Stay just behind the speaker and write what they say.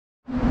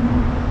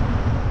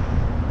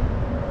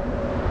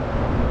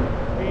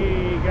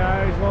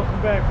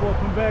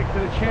welcome back to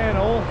the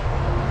channel.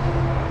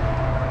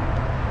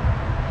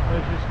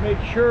 Let's just make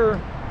sure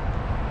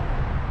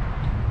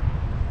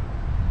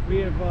we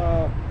have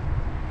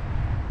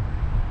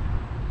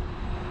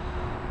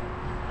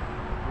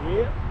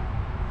yeah,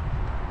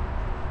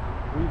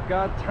 we've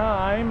got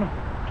time.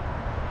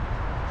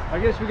 I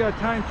guess we got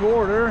time to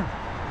order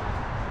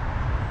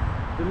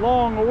the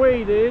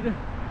long-awaited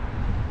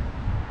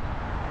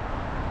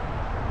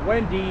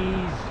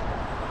Wendy's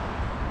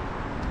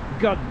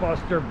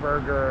Gutbuster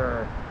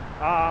Burger.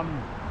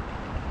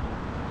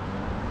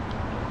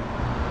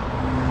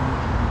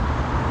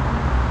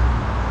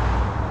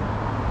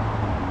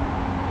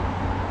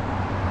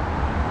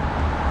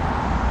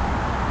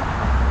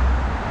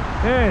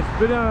 Yeah,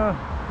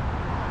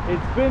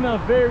 it's been a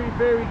very,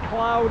 very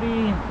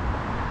cloudy,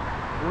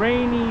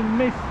 rainy,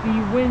 misty,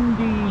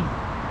 windy.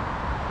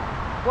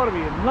 What are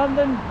we in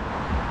London?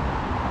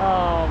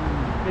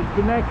 It's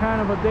been that kind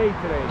of a day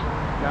today,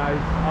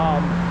 guys.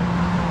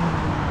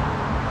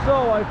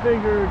 So I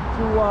figured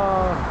to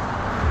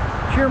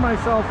cheer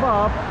myself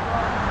up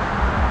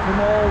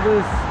from all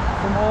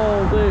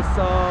this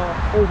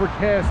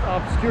overcast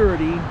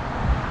obscurity.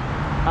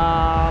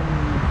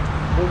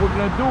 What we're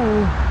gonna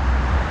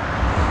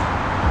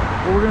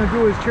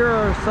do is cheer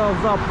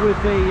ourselves up with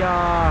a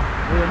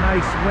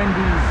nice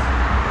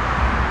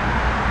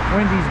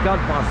Wendy's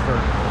Gutbuster.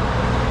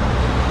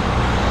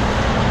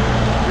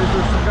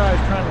 There's some guys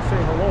trying to say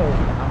hello.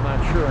 I'm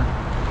not sure.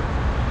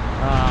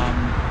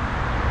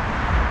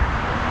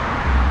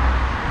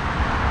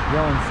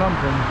 Yelling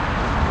something.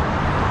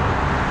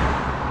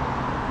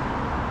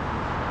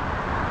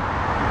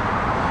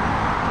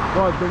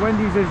 But the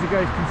Wendy's, as you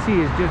guys can see,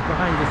 is just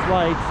behind this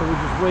light, so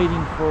we're just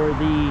waiting for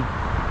the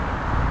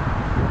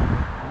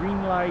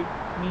green light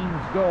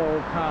means go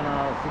kind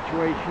of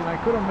situation. I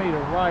could have made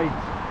a right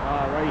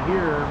right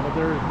here, but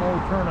there's no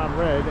turn on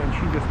red, and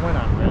she just went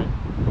on red.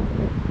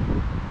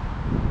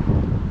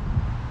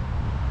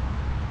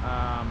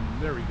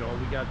 There we go.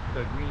 We got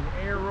the green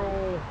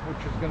arrow,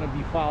 which is going to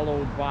be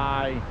followed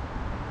by...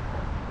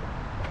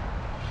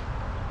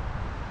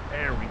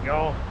 There we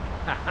go.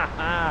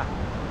 I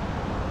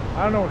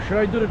don't know. Should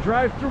I do the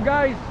drive-thru,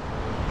 guys?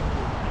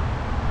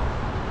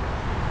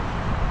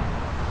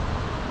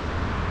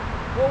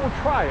 Well,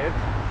 we'll try it.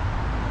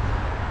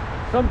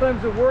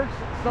 Sometimes it works,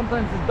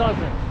 sometimes it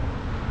doesn't.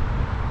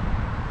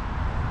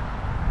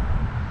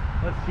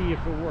 Let's see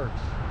if it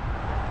works.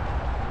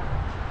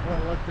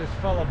 We'll let this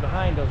fella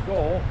behind us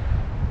go.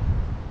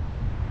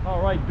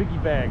 All right, biggie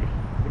bag.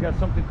 We got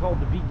something called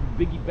the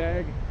biggie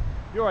bag.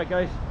 You all right,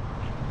 guys?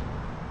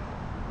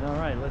 All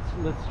right, let's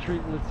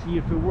see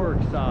if it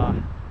works. All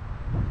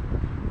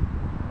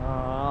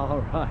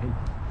right.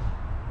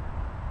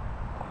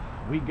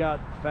 We got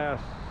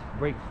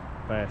break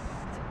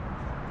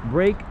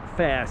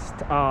fast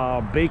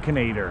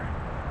Baconator.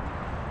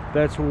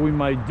 That's what we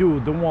might do.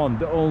 The one,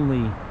 the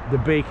only, the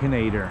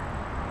Baconator.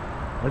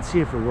 Let's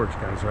see if it works,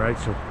 guys. All right,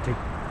 so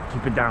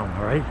keep it down.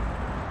 All right.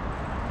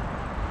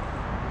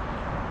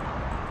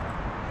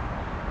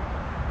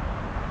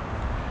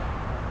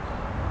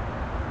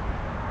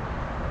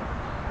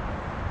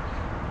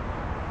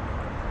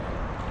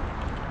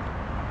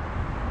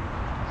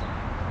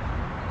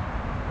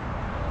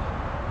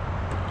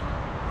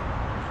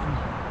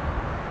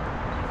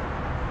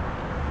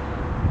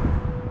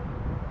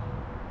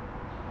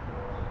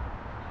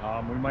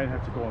 We might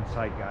have to go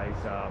inside, guys.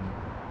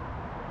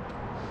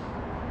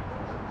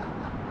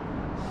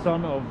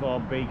 Son of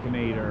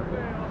Baconator.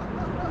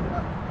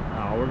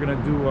 We're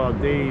gonna do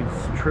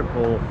Dave's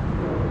triple.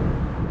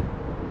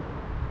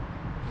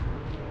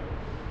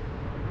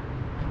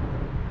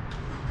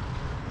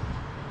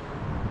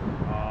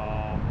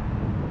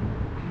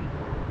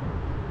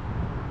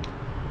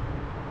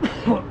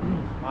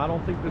 I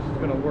don't think this is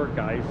gonna work,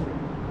 guys.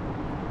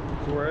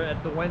 So we're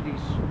at the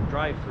Wendy's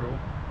drive-thru,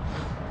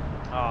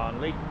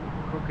 Lake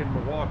Cook in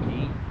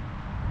Milwaukee,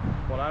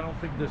 but I don't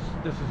think this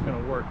is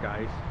gonna work,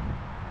 guys.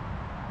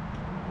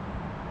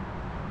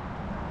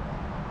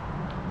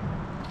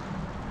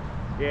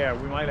 Yeah,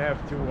 we might have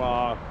to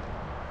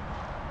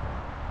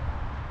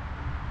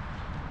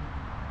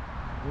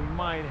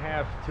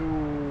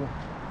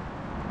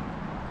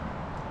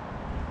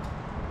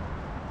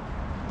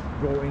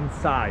go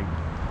inside.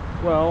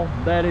 Well,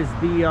 that is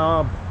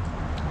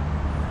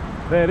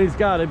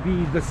gotta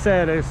be the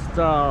saddest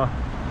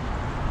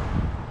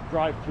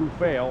drive-thru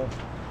fail.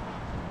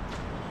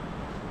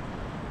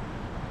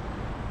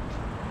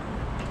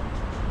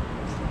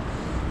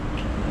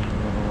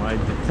 Alright,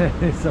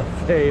 that is a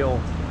fail.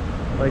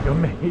 Like a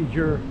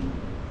major,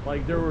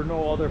 like there were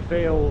no other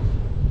fails.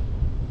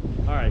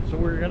 Alright, so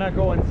we're gonna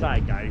go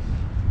inside, guys.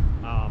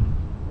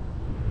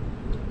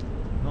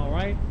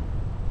 Alright.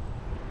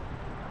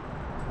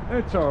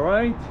 It's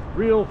alright.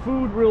 Real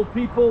food, real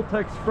people,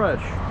 text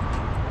fresh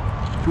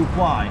to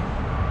apply.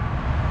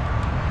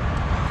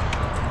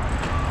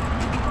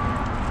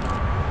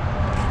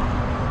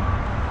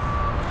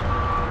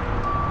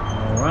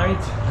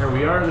 Alright, there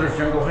we are. There's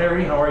Jungle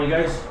Harry. How are you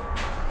guys?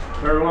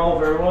 Very well,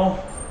 very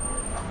well.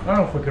 I don't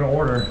know if we can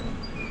order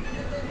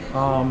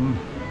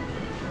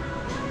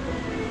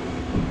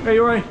Hey,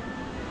 right.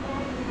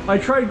 I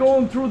tried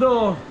going through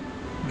the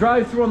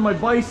drive-through on my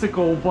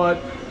bicycle,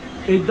 but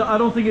I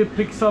don't think it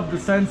picks up the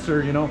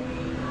sensor, you know.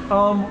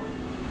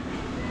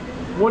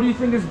 What do you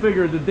think is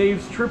bigger, the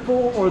Dave's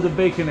Triple or the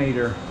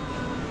Baconator?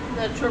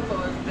 The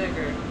Triple is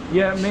bigger.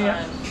 Yeah,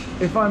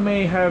 if I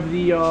may have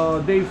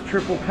the Dave's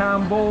Triple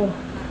combo.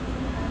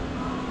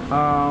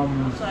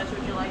 What size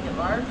would you like it,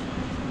 large?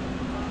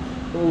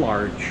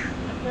 Large.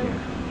 Okay. Yeah.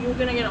 You're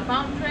gonna get a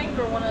fountain drink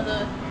or one of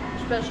the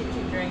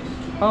specialty drinks?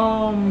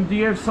 Do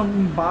you have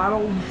something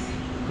bottled?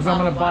 Because I'm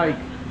gonna bike.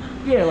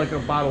 Yeah, like a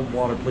bottled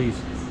water, please.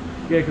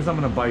 Yeah, because I'm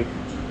gonna bike.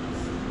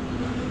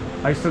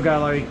 I still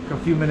got like a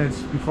few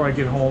minutes before I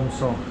get home,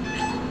 so.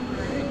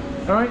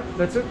 All right,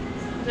 that's it.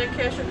 Is that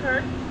cash or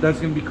card? That's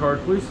gonna be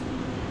card, please.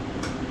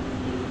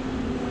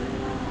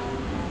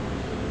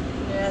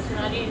 Yeah, it's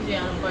not easy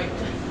on a bike.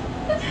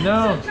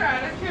 No. To try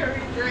to carry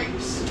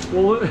drinks.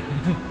 Well,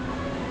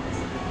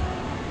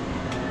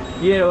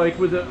 yeah, like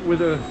with the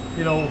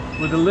you know,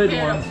 with the lid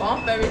ones.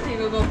 Bump, everything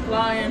will go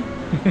flying.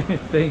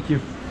 Thank you.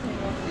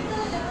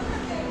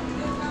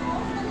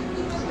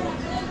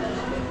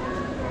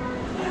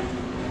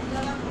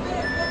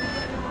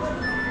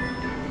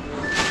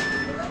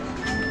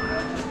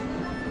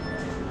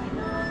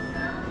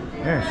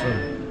 Yeah, so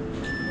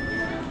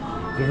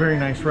it's a very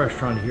nice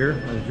restaurant here.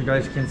 As you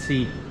guys can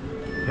see,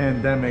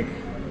 pandemic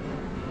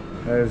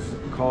has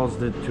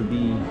caused it to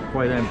be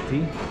quite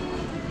empty.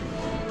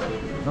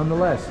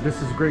 Nonetheless,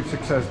 this is a great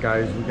success,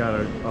 guys. We got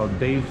a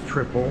Dave's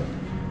Triple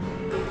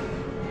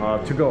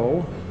to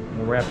go.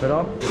 We'll wrap it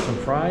up with some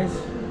fries.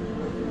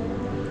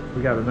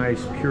 We got a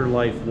nice Pure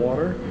Life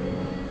water.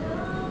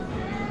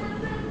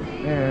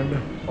 And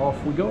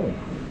off we go.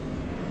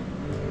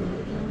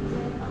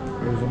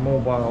 There's a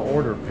mobile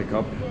order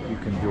pickup you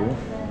can do.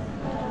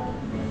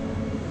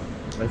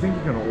 I think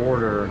you can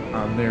order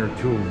on there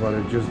too, but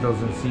it just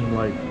doesn't seem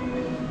like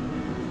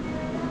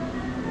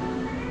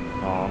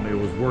it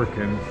was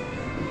working.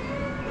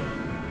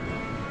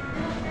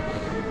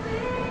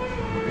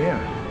 Yeah,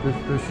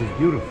 this is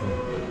beautiful.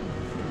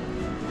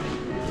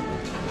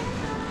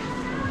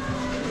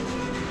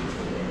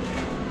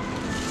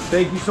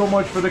 Thank you so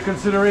much for the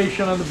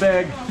consideration on the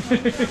bag.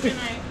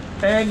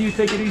 And you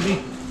take it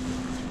easy.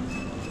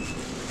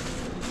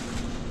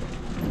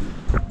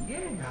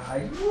 Yeah,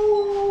 guys.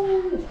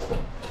 Woo!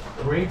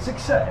 Great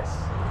success.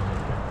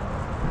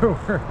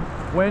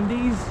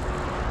 Wendy's.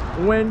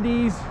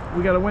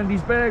 We got a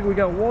Wendy's bag. We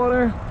got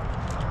water.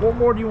 What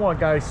more do you want,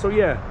 guys? So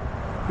yeah,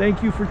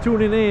 thank you for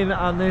tuning in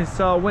on this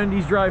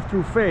Wendy's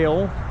drive-through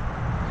fail.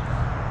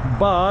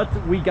 But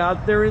we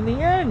got there in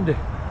the end.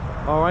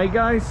 All right,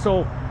 guys.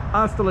 So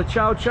hasta la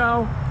ciao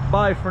ciao.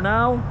 Bye for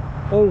now.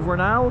 Over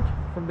and out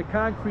from the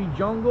concrete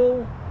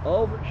jungle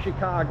of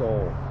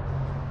Chicago.